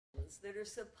coalitions that are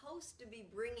supposed to be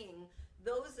bringing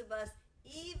those of us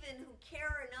even who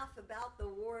care enough about the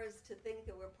wars to think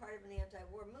that we're part of an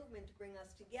anti-war movement to bring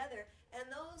us together, and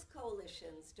those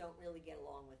coalitions don't really get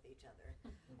along with each other.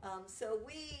 So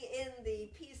we in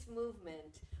the peace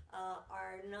movement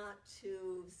are not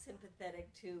too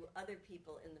sympathetic to other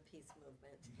people in the peace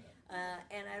movement.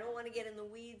 And I don't want to get in the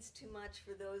weeds too much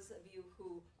for those of you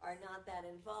who are not that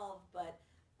involved, but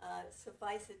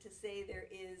suffice it to say there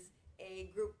is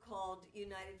a group called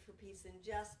United for Peace and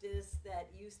Justice that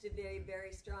used to be very,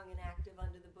 very strong and active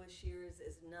under the Bush years,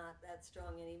 is not that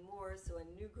strong anymore. So a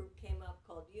new group came up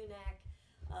called UNAC,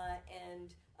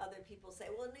 and other people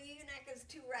say, well, no, UNAC is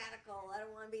too radical. I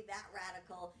don't want to be that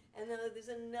radical. And then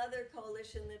there's another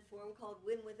coalition that formed called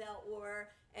Win Without War,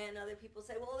 and other people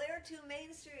say, well, they're too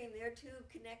mainstream. They're too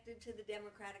connected to the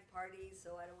Democratic Party,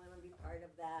 so I don't want to be part of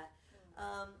that.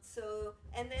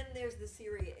 And then there's the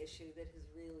Syria issue that has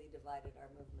really divided our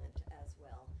movement as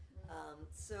well.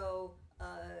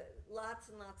 Lots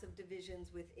and lots of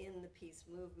divisions within the peace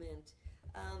movement.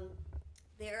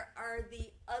 There are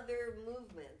the other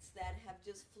movements that have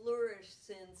just flourished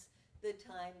since the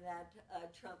time that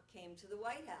Trump came to the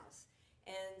White House.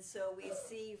 And so we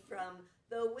see from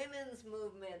the women's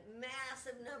movement,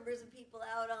 massive numbers of people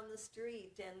out on the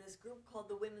street, and this group called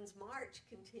the Women's March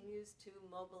continues to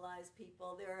mobilize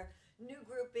people. There are new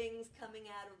groupings coming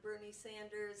out of Bernie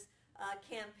Sanders'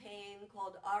 campaign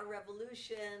called Our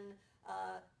Revolution,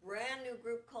 brand new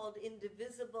group called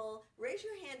Indivisible. Raise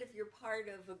your hand if you're part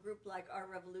of a group like Our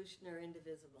Revolution or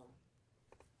Indivisible.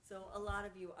 So a lot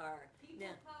of you are.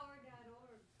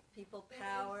 Peoplepower.org. People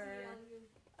Power.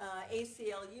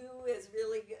 ACLU is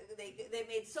really, they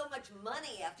made so much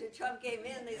money after Trump came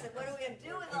in. They said, what are we going to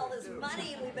do with all this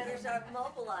money? We better start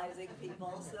mobilizing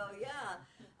people. So yeah.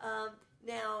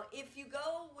 Now,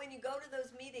 when you go to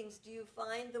those meetings, do you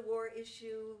find the war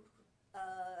issue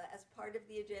as part of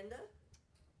the agenda?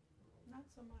 Not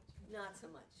so much. Not so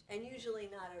much, and usually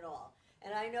not at all.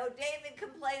 And I know David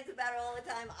complains about it all the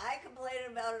time. I complain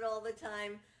about it all the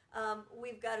time.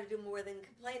 We've got to do more than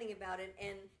complaining about it,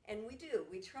 and we do.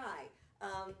 We try.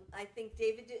 I think,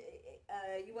 David,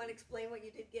 you want to explain what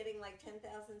you did getting like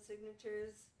 10,000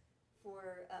 signatures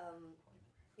for,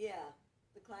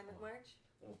 the climate march?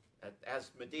 Well,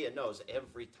 as Medea knows,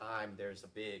 every time there's a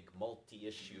big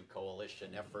multi-issue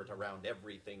coalition effort around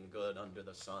everything good under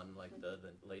the sun, like the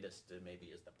latest maybe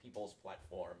is the People's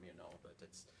Platform, but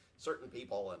it's certain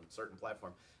people and certain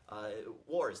platform.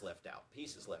 War is left out.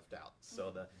 Peace is left out.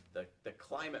 So the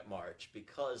climate march,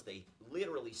 because they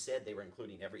literally said they were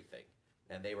including everything,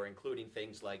 and they were including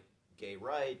things like gay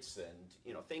rights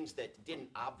and things that didn't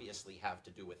obviously have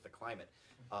to do with the climate.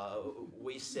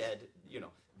 We said,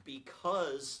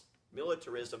 because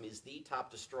militarism is the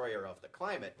top destroyer of the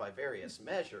climate by various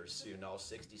measures,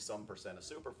 60-some% of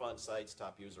Superfund sites,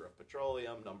 top user of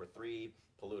petroleum, number 3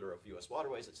 polluter of U.S.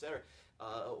 waterways, etc.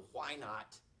 Why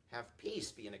not have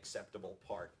peace be an acceptable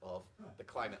part of the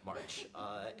climate march?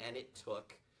 And it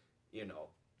took,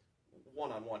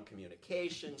 one-on-one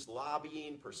communications,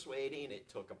 lobbying, persuading. It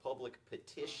took a public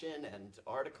petition and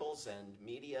articles and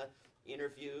media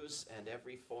interviews and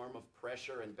every form of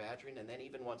pressure and badgering. And then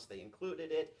even once they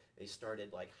included it, they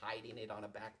started like hiding it on a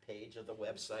back page of the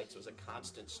website. So it was a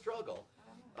constant struggle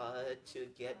to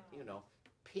get,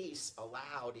 peace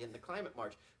allowed in the climate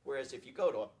march. Whereas if you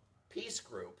go to a peace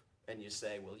group and you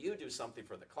say, will you do something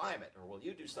for the climate, or will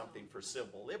you do something for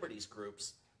civil liberties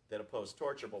groups that oppose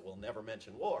torture but will never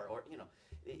mention war, or,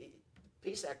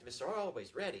 peace activists are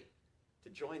always ready to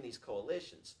join these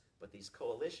coalitions, but these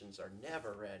coalitions are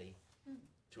never ready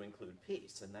to include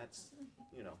peace, and that's,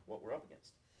 what we're up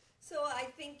against. So I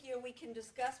think we can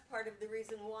discuss part of the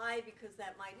reason why, because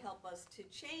that might help us to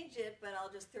change it, but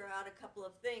I'll just throw out a couple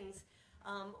of things.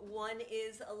 One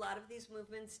is a lot of these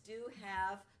movements do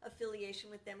have affiliation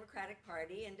with Democratic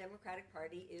Party, and Democratic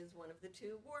Party is one of the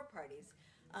 2 war parties.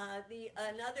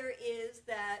 Another is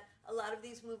that a lot of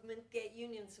these movements get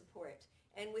union support.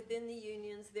 And within the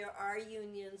unions, there are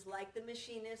unions like the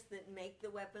machinists that make the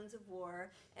weapons of war,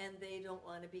 and they don't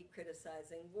want to be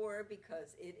criticizing war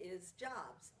because it is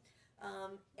jobs.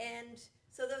 And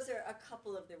so those are a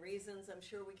couple of the reasons. I'm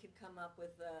sure we could come up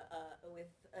with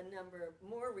a number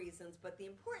more reasons, but the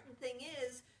important thing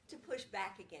is to push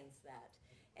back against that.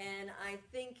 And I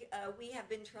think we have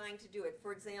been trying to do it.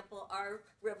 For example, Our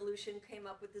Revolution came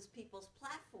up with this People's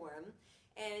Platform,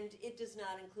 and it does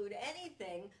not include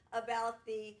anything about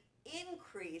the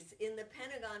increase in the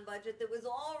Pentagon budget that was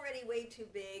already way too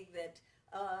big, that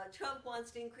Trump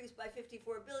wants to increase by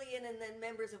 $54 billion, and then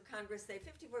members of Congress say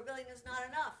 $54 billion is not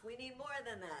enough. We need more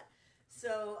than that.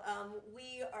 So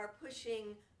we are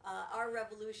pushing our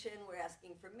revolution. We're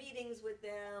asking for meetings with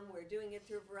them. We're doing it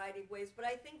through a variety of ways. But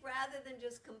I think rather than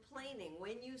just complaining,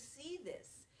 when you see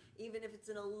this, even if it's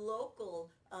in a local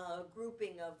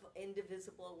grouping of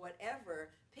indivisible whatever,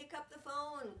 pick up the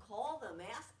phone, call them,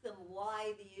 ask them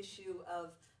why the issue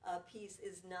of peace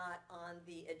is not on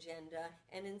the agenda,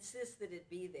 and insist that it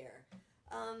be there.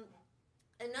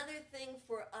 Another thing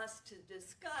for us to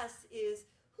discuss is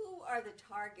who are the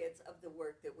targets of the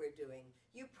work that we're doing.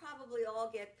 You probably all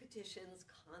get petitions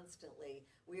constantly.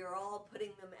 We are all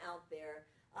putting them out there.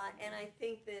 And I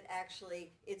think that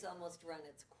actually it's almost run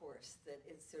its course, that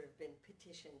it's sort of been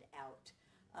petitioned out.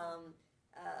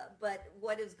 But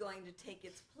what is going to take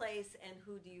its place, and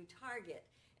who do you target?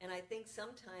 And I think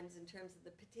sometimes in terms of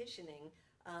the petitioning,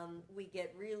 we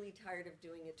get really tired of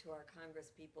doing it to our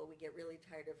Congress people. We get really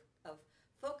tired of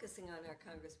focusing on our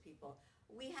Congress people.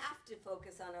 We have to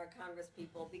focus on our Congress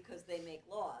people because they make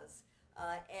laws.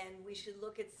 And we should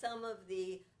look at some of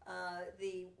the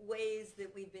ways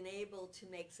that we've been able to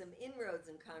make some inroads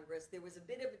in Congress. There was a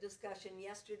bit of a discussion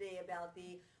yesterday about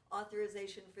the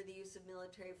authorization for the use of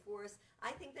military force.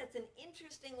 I think that's an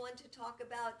interesting one to talk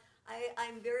about.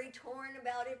 I'm very torn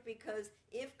about it because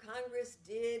if Congress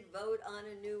did vote on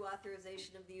a new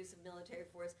authorization of the use of military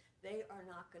force, they are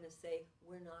not going to say,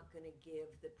 we're not going to give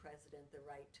the president the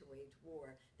right to wage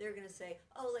war. They're going to say,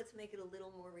 oh, let's make it a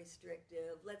little more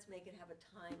restrictive. Let's make it have a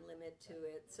time limit to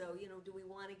it. So, do we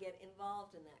want to get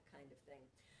involved in that kind of thing?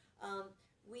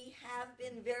 We have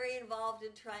been very involved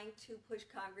in trying to push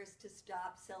Congress to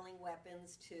stop selling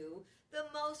weapons to the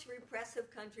most repressive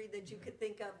country that you could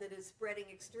think of that is spreading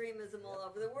extremism all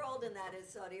over the world, and that is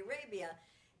Saudi Arabia.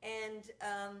 And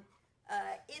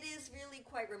it is really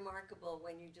quite remarkable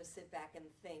when you just sit back and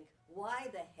think, why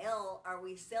the hell are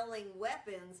we selling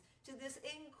weapons to this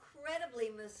incredibly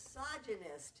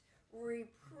misogynist,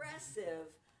 repressive,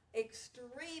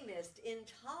 extremist,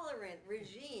 intolerant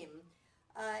regime?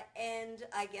 And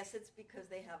I guess it's because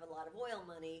they have a lot of oil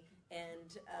money,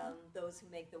 and those who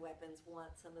make the weapons want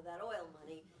some of that oil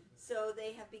money. So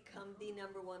they have become the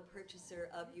 #1 purchaser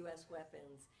of U.S.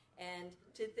 weapons. And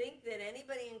to think that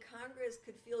anybody in Congress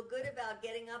could feel good about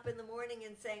getting up in the morning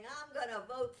and saying, I'm going to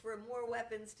vote for more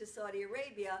weapons to Saudi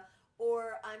Arabia,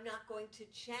 or I'm not going to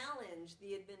challenge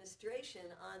the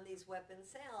administration on these weapon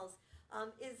sales,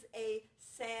 is a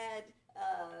sad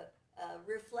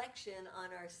reflection on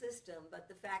our system. But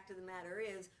the fact of the matter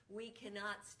is, we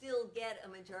cannot still get a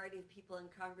majority of people in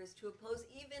Congress to oppose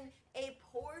even a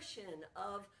portion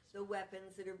of the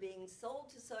weapons that are being sold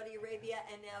to Saudi Arabia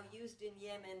and now used in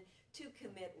Yemen to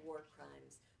commit war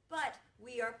crimes. But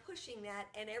we are pushing that,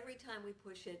 and every time we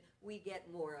push it, we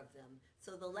get more of them.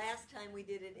 So the last time we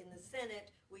did it in the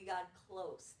Senate, we got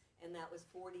close, and that was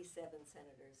 47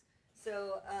 senators.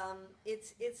 So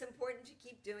it's important to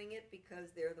keep doing it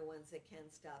because they're the ones that can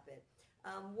stop it.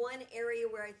 One area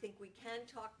where I think we can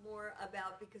talk more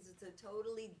about, because it's a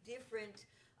totally different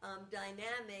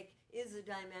dynamic, is a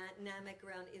dynamic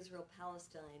around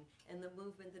Israel-Palestine and the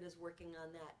movement that is working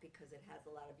on that, because it has a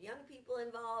lot of young people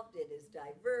involved, it is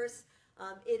diverse,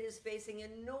 it is facing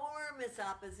enormous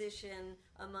opposition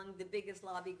among the biggest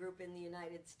lobby group in the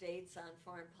United States on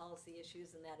foreign policy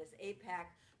issues, and that is AIPAC,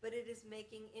 but it is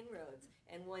making inroads.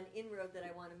 And one inroad that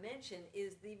I want to mention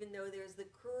is, even though there's the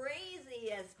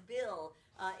craziest bill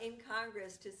in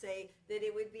Congress to say that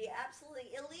it would be absolutely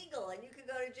illegal and you could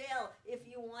go to jail if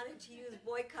you wanted to use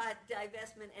boycott,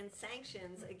 divestment, and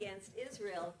sanctions against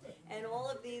Israel, and all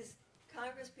of these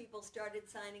Congress people started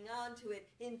signing on to it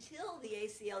until the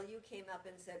ACLU came up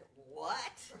and said,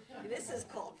 what? This is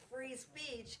called free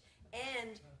speech.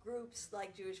 And groups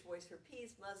like Jewish Voice for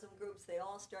Peace, Muslim groups, they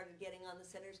all started getting on the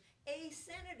senators. A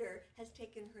senator has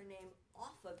taken her name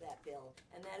off of that bill,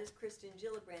 and that is Kristen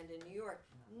Gillibrand in New York.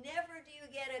 Never do you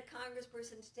get a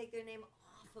congressperson to take their name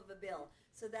off of a bill.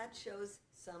 So that shows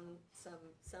some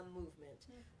movement.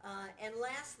 And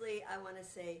lastly, I want to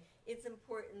say it's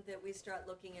important that we start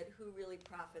looking at who really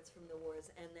profits from the wars,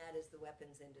 and that is the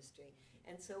weapons industry.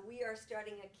 And so we are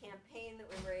starting a campaign that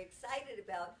we're very excited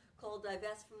about called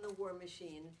Divest from the War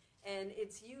Machine, and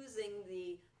it's using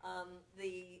the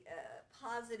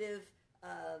positive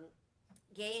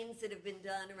gains that have been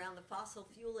done around the fossil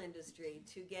fuel industry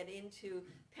to get into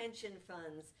pension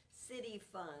funds, city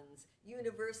funds,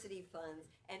 university funds,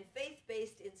 and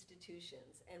faith-based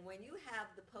institutions. And when you have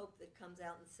the Pope that comes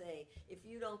out and say, if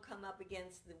you don't come up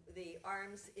against the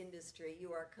arms industry,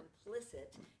 you are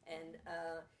complicit, and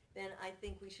then I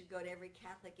think we should go to every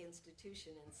Catholic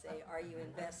institution and say, are you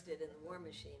invested in the war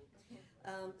machine?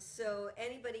 So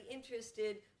anybody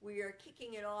interested, we are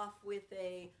kicking it off with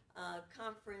a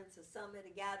conference, a summit, a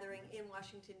gathering in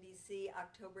Washington, D.C.,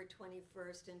 October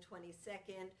 21st and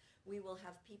 22nd. We will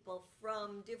have people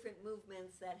from different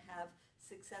movements that have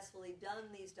successfully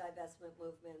done these divestment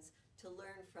movements to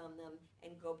learn from them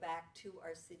and go back to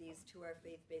our cities, to our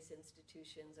faith-based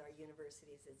institutions, our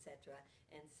universities, etc.,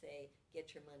 and say,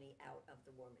 get your money out of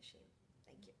the war machine.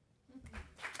 Thank you.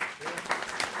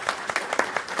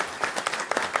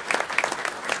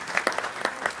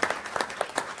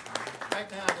 Right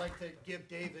now, I'd like to give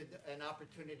David an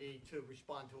opportunity to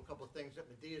respond to a couple of things that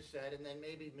Medea said, and then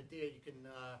maybe, Medea, you can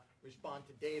respond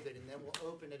to David, and then we'll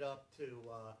open it up to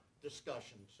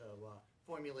discussion. So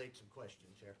formulate some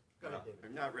questions here. Go ahead, David.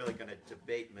 I'm not really going to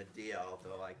debate Medea,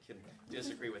 although I can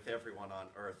disagree with everyone on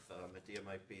Earth. Medea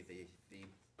might be the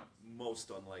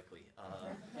most unlikely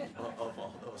of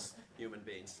all those human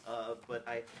beings. But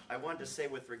I wanted to say,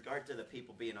 with regard to the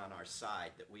people being on our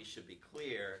side, that we should be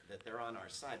clear that they're on our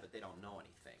side, but they don't know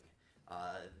anything.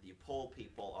 You poll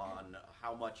people on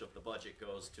how much of the budget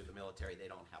goes to the military, they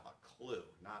don't have a clue,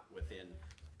 not within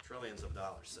trillions of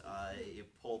dollars. You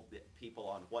poll people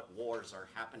on what wars are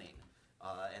happening,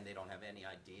 and they don't have any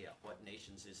idea. What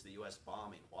nations is the U.S.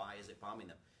 bombing? Why is it bombing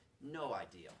them? No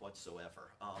idea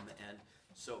whatsoever.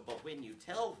 But when you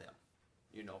tell them,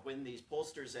 when these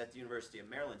pollsters at the University of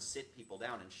Maryland sit people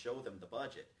down and show them the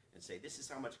budget and say, this is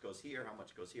how much goes here, how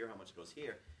much goes here, how much goes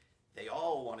here, they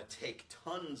all want to take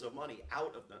tons of money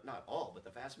out of not all, but the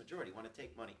vast majority want to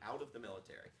take money out of the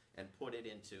military and put it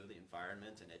into the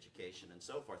environment and education and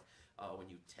so forth. When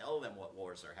you tell them what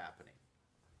wars are happening,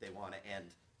 they want to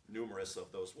end numerous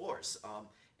of those wars.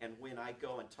 And when I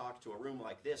go and talk to a room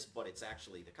like this, but it's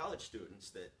actually the college students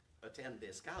that attend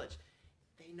this college,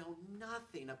 they know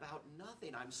nothing about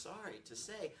nothing, I'm sorry to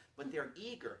say, but they're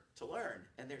eager to learn,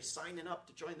 and they're signing up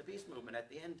to join the peace movement at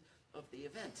the end of the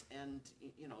event. And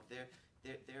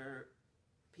they're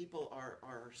people are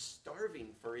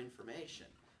starving for information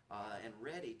and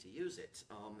ready to use it,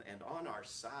 and on our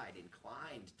side,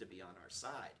 inclined to be on our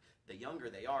side. The younger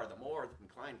they are, the more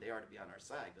inclined they are to be on our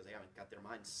side, because they haven't got their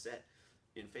minds set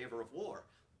in favor of war.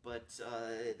 But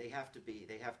they have to be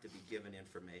given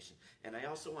information. And I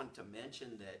also want to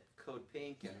mention that Code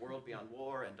Pink and World Beyond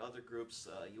War and other groups,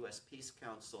 U.S. Peace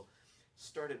Council,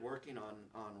 started working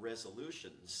on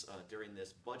resolutions during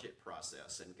this budget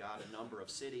process and got a number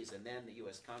of cities and then the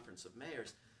U.S. Conference of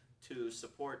Mayors to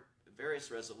support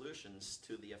various resolutions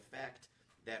to the effect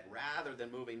that rather than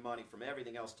moving money from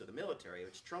everything else to the military,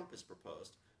 which Trump has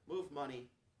proposed, move money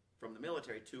from the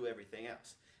military to everything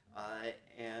else. I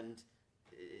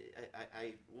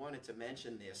wanted to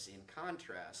mention this in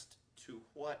contrast to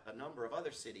what a number of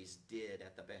other cities did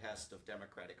at the behest of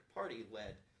Democratic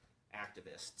Party-led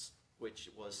activists, which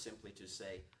was simply to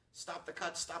say, stop the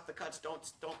cuts,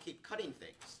 don't keep cutting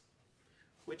things,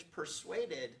 which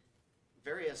persuaded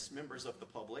various members of the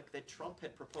public that Trump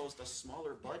had proposed a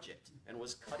smaller budget and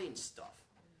was cutting stuff.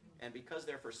 And because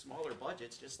they're for smaller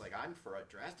budgets, just like I'm for a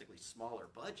drastically smaller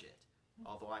budget,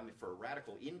 although I'm for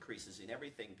radical increases in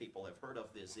everything people have heard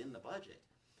of this in the budget,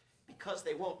 because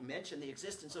they won't mention the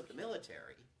existence of the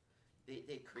military,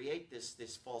 they create this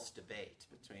false debate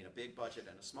between a big budget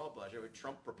and a small budget, where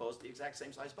Trump proposed the exact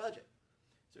same size budget.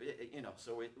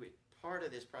 So part of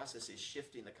this process is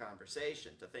shifting the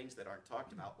conversation to things that aren't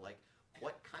talked about, like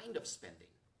what kind of spending,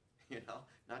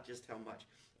 not just how much.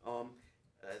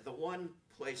 The one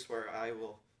place where I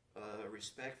will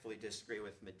respectfully disagree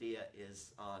with Medea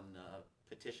is on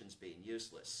petitions being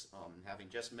useless. Having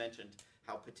just mentioned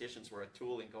how petitions were a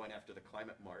tool in going after the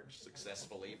climate march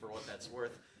successfully, for what that's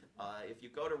worth, if you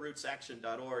go to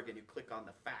rootsaction.org and you click on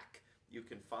the FAQ, you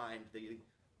can find the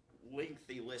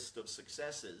lengthy list of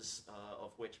successes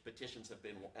of which petitions have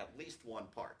been at least one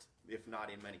part, if not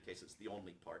in many cases the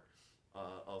only part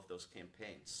of those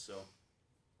campaigns. So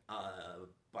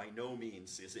by no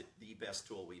means is it the best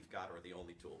tool we've got or the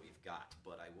only tool we've got,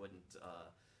 but I wouldn't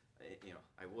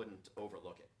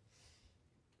overlook it.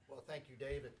 Well, thank you,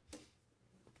 David.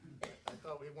 I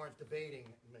thought we weren't debating,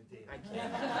 Medea. I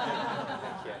can't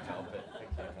help it.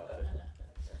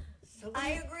 I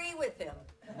agree with him.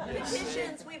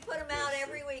 Petitions, we put them out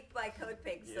every week by Code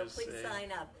Pink, so please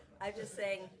sign up. I'm just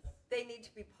saying they need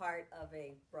to be part of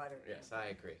a broader campaign. Yes, I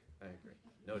agree.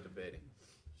 No debating.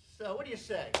 So what do you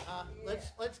say?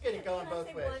 Let's get it going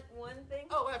both ways. One thing?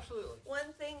 Oh, absolutely.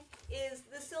 One thing is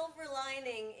the silver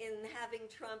lining in having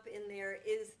Trump in there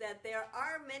is that there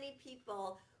are many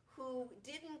people who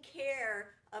didn't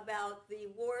care about the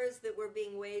wars that were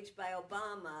being waged by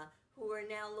Obama, who are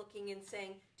now looking and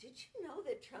saying, did you know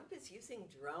that Trump is using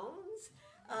drones?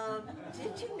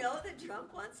 Did you know that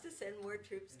Trump wants to send more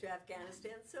troops to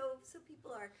Afghanistan? So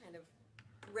people are kind of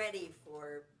ready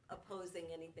for opposing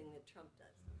anything that Trump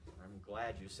does. I'm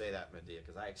glad you say that, Medea,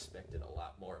 because I expected a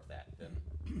lot more of that than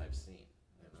I've seen.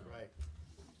 That's right.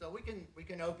 So we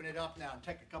can open it up now and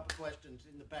take a couple questions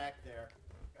in the back there.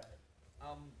 Go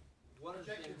ahead. One of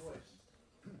the Check your things,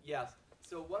 voice. yes.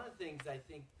 So one of the things I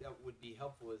think that would be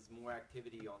helpful is more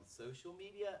activity on social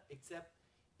media, except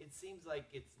it seems like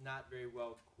it's not very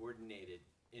well coordinated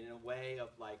in a way of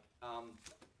like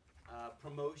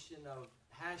promotion of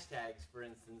hashtags, for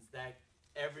instance, that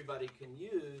everybody can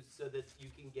use so that you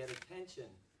can get attention.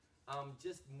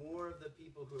 Just more of the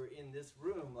people who are in this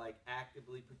room, like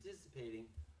actively participating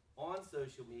on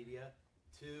social media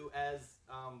to, as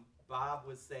Bob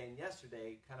was saying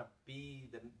yesterday, kind of be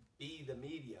the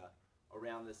media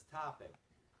around this topic.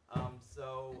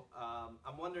 So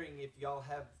I'm wondering if y'all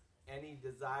have any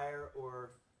desire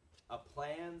or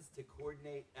plans to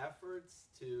coordinate efforts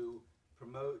to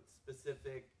promote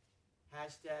specific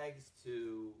hashtags,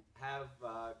 to have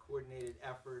coordinated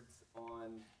efforts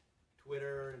on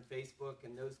Twitter and Facebook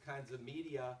and those kinds of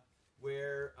media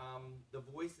where the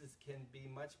voices can be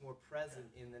much more present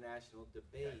in the national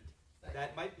debate. Thank That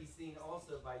you. might be seen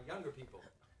also by younger people.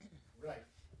 Right.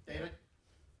 David?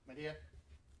 Medea?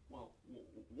 Well,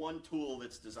 one tool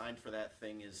that's designed for that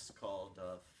thing is called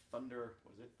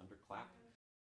Thunderclap.